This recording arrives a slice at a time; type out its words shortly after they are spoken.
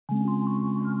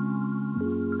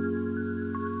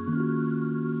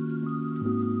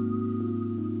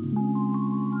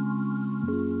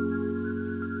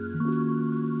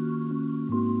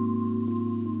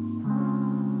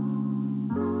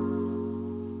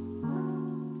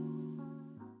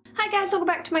Hi guys, welcome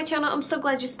back to my channel. I'm so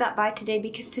glad you stopped by today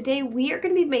because today we are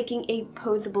going to be making a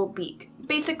posable beak.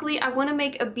 Basically, I want to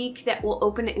make a beak that will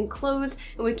open and close,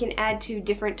 and we can add to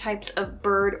different types of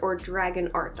bird or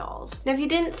dragon art dolls. Now, if you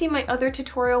didn't see my other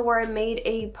tutorial where I made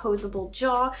a posable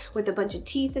jaw with a bunch of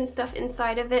teeth and stuff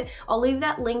inside of it, I'll leave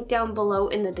that link down below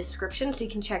in the description so you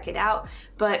can check it out.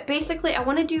 But basically, I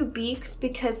want to do beaks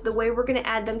because the way we're going to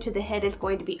add them to the head is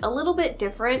going to be a little bit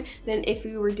different than if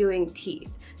we were doing teeth.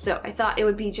 So I thought it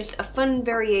would be just a fun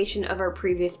variation of our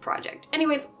previous project.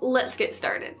 Anyways, let's get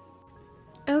started.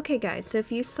 Okay guys, so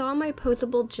if you saw my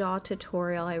posable jaw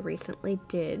tutorial I recently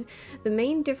did, the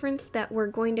main difference that we're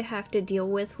going to have to deal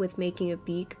with making a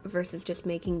beak versus just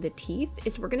making the teeth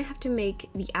is we're going to have to make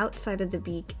the outside of the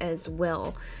beak as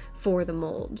well for the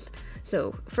molds.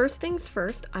 So first things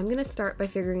first, I'm going to start by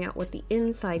figuring out what the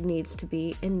inside needs to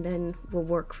be, and then we'll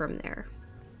work from there.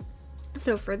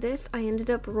 So for this, I ended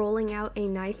up rolling out a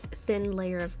nice thin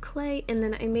layer of clay, and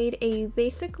then I made a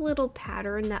basic little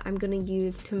pattern that I'm going to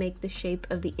use to make the shape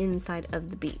of the inside of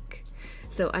the beak.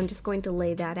 So I'm just going to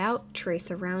lay that out, trace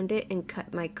around it, and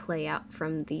cut my clay out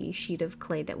from the sheet of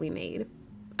clay that we made.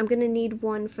 I'm going to need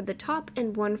one for the top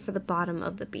and one for the bottom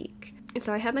of the beak.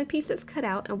 So I have my pieces cut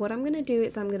out, and what I'm going to do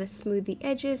is I'm going to smooth the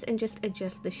edges and just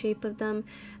adjust the shape of them,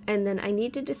 and then I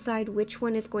need to decide which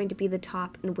one is going to be the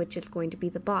top and which is going to be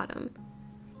the bottom.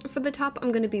 For the top,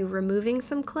 I'm going to be removing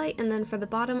some clay, and then for the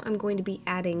bottom, I'm going to be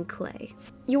adding clay.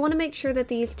 You want to make sure that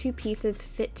these two pieces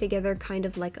fit together kind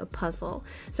of like a puzzle.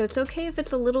 So it's okay if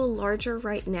it's a little larger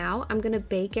right now. I'm going to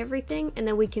bake everything, and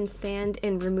then we can sand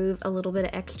and remove a little bit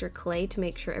of extra clay to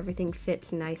make sure everything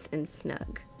fits nice and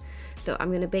snug. So I'm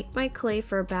going to bake my clay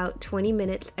for about 20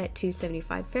 minutes at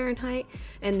 275 Fahrenheit,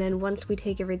 and then once we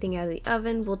take everything out of the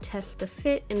oven, we'll test the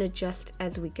fit and adjust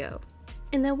as we go.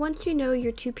 And then once you know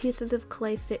your two pieces of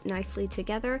clay fit nicely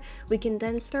together, we can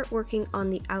then start working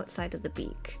on the outside of the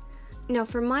beak. Now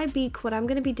for my beak, what I'm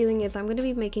going to be doing is I'm going to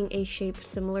be making a shape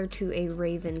similar to a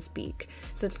raven's beak.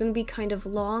 So it's going to be kind of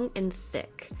long and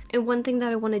thick. And one thing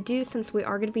that I want to do, since we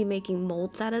are going to be making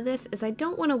molds out of this, is I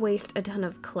don't want to waste a ton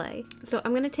of clay. So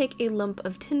I'm going to take a lump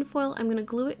of tinfoil, I'm going to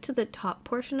glue it to the top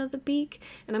portion of the beak,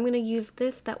 and I'm going to use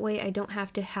this, that way I don't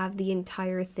have to have the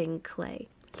entire thing clay.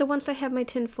 So once I have my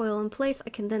tinfoil in place, I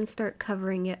can then start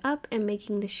covering it up and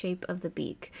making the shape of the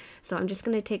beak. So I'm just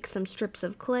going to take some strips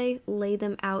of clay, lay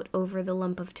them out over the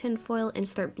lump of tinfoil, and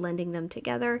start blending them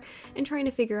together and trying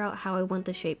to figure out how I want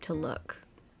the shape to look.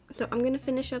 So I'm going to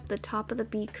finish up the top of the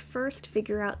beak first,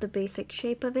 figure out the basic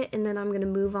shape of it, and then I'm going to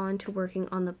move on to working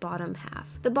on the bottom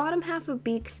half. The bottom half of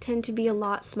beaks tend to be a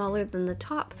lot smaller than the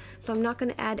top, so I'm not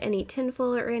going to add any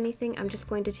tinfoil or anything. I'm just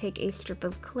going to take a strip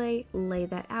of clay, lay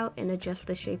that out, and adjust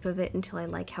the shape of it until I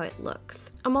like how it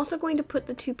looks. I'm also going to put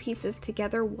the two pieces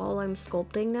together while I'm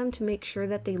sculpting them to make sure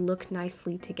that they look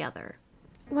nicely together.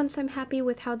 Once I'm happy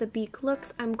with how the beak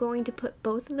looks, I'm going to put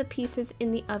both of the pieces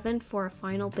in the oven for a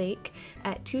final bake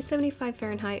at 275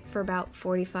 Fahrenheit for about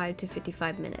 45 to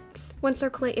 55 minutes. Once our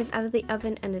clay is out of the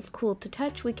oven and is cool to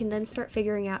touch, we can then start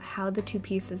figuring out how the two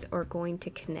pieces are going to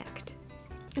connect.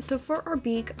 So for our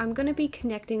beak, I'm going to be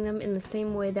connecting them in the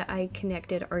same way that I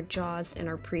connected our jaws in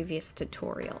our previous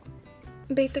tutorial.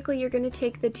 Basically, you're going to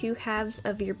take the two halves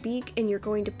of your beak and you're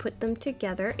going to put them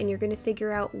together, and you're going to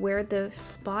figure out where the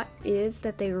spot is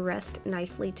that they rest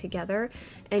nicely together,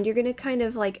 and you're going to kind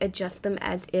of like adjust them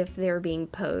as if they're being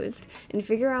posed and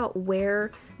figure out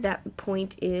where that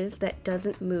point is that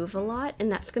doesn't move a lot, and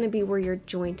that's going to be where your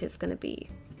joint is going to be.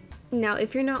 Now,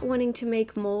 if you're not wanting to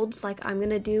make molds like I'm going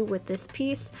to do with this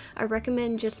piece, I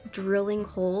recommend just drilling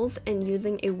holes and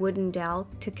using a wooden dowel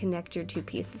to connect your two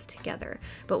pieces together.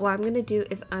 But what I'm going to do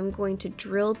is I'm going to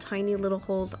drill tiny little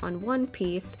holes on one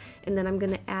piece, and then I'm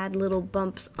going to add little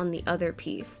bumps on the other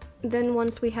piece. Then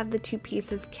once we have the two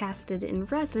pieces casted in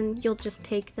resin, you'll just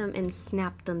take them and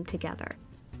snap them together.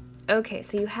 Okay,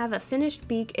 so you have a finished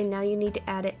beak, and now you need to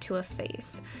add it to a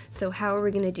face. So how are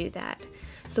we going to do that?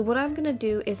 So what I'm going to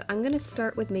do is I'm going to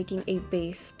start with making a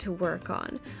base to work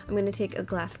on. I'm going to take a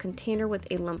glass container with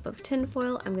a lump of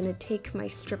tinfoil, I'm going to take my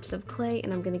strips of clay,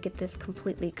 and I'm going to get this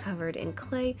completely covered in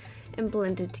clay and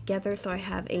blended together so I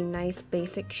have a nice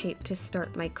basic shape to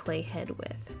start my clay head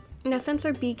with. Now, since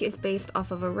our beak is based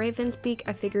off of a raven's beak,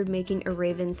 I figured making a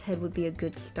raven's head would be a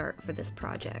good start for this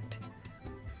project.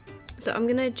 So I'm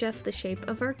gonna adjust the shape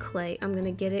of our clay. I'm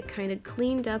gonna get it kind of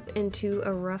cleaned up into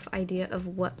a rough idea of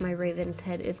what my raven's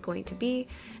head is going to be,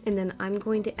 and then I'm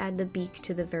going to add the beak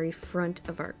to the very front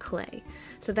of our clay.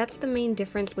 So that's the main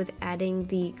difference with adding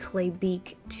the clay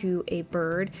beak to a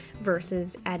bird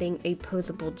versus adding a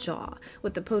posable jaw.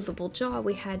 With the posable jaw,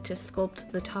 we had to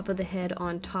sculpt the top of the head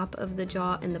on top of the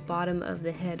jaw and the bottom of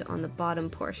the head on the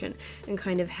bottom portion, and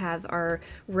kind of have our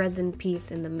resin piece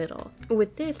in the middle.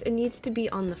 With this, it needs to be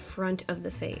on the front of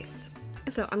the face.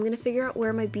 So I'm going to figure out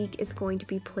where my beak is going to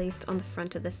be placed on the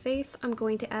front of the face. I'm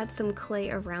going to add some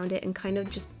clay around it and kind of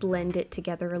just blend it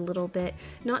together a little bit.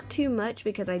 Not too much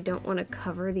because I don't want to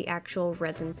cover the actual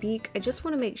resin beak. I just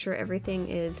want to make sure everything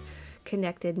is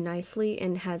connected nicely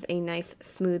and has a nice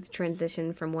smooth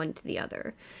transition from one to the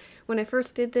other. When I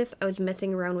first did this, I was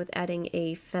messing around with adding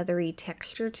a feathery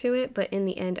texture to it, but in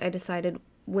the end I decided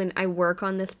when I work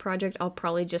on this project, I'll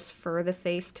probably just fur the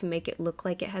face to make it look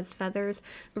like it has feathers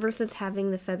versus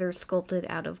having the feathers sculpted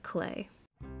out of clay.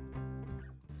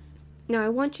 Now I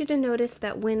want you to notice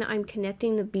that when I'm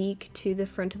connecting the beak to the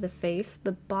front of the face,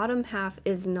 the bottom half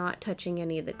is not touching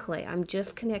any of the clay. I'm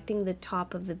just connecting the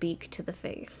top of the beak to the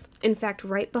face. In fact,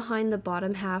 right behind the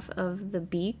bottom half of the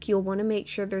beak, you'll want to make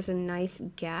sure there's a nice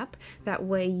gap. That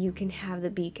way you can have the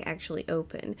beak actually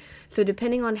open. So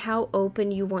depending on how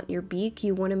open you want your beak,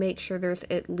 you want to make sure there's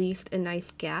at least a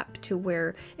nice gap to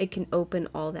where it can open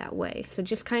all that way. So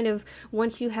just kind of,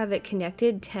 once you have it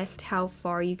connected, test how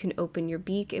far you can open your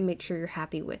beak and make sure you're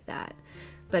happy with that.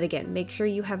 But again, make sure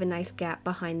you have a nice gap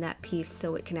behind that piece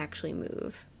so it can actually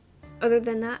move. Other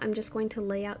than that, I'm just going to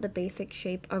lay out the basic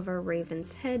shape of our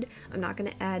raven's head. I'm not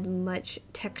going to add much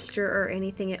texture or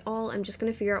anything at all. I'm just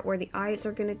going to figure out where the eyes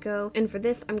are going to go. And for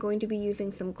this, I'm going to be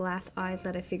using some glass eyes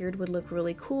that I figured would look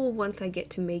really cool once I get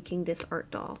to making this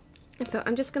art doll. So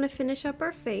I'm just going to finish up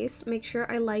our face, make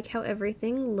sure I like how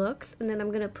everything looks, and then I'm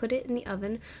going to put it in the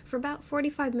oven for about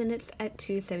 45 minutes at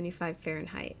 275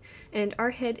 Fahrenheit. And our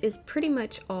head is pretty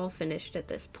much all finished at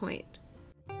this point.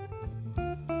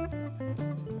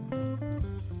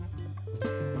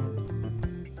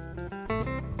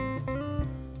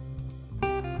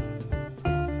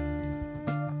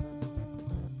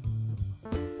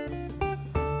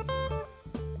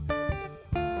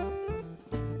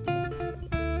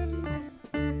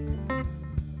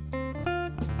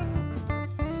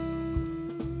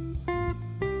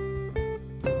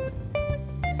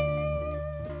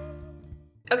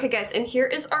 Okay guys, and here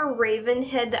is our raven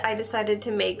head that I decided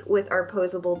to make with our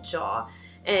posable jaw.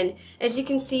 And as you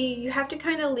can see, you have to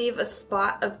kind of leave a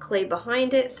spot of clay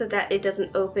behind it so that it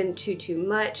doesn't open too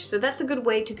much. So that's a good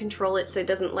way to control it so it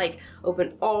doesn't like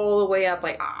open all the way up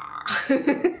like ah.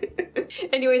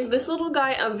 Anyways, this little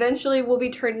guy eventually will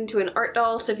be turned into an art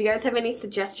doll, so if you guys have any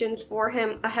suggestions for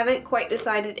him, I haven't quite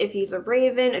decided if he's a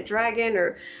raven, a dragon,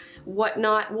 or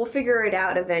whatnot. We'll figure it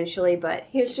out eventually, but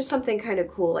here's just something kind of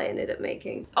cool I ended up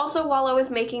making. Also, while I was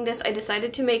making this, I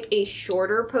decided to make a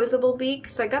shorter posable beak,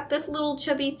 so I got this little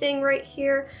chubby thing right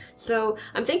here. So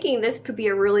I'm thinking this could be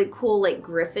a really cool like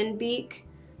griffin beak.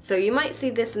 So you might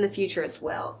see this in the future as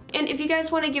well. And if you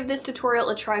guys want to give this tutorial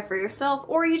a try for yourself,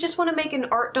 or you just want to make an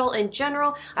art doll in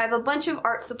general, I have a bunch of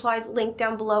art supplies linked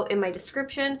down below in my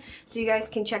description, so you guys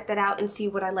can check that out and see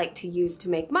what I like to use to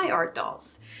make my art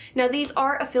dolls. Now these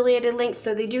are affiliated links,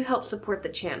 so they do help support the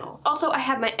channel. Also, I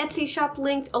have my Etsy shop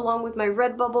linked along with my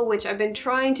RedBubble, which I've been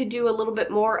trying to do a little bit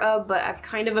more of, but I've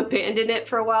kind of abandoned it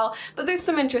for a while, but there's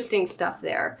some interesting stuff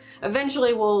there.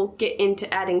 Eventually we'll get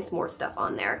into adding some more stuff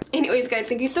on there. Anyways guys,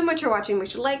 thank you so much for watching. Make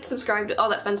sure to like, subscribe, all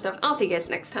that fun stuff. I'll see you guys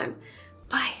next time.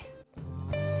 Bye.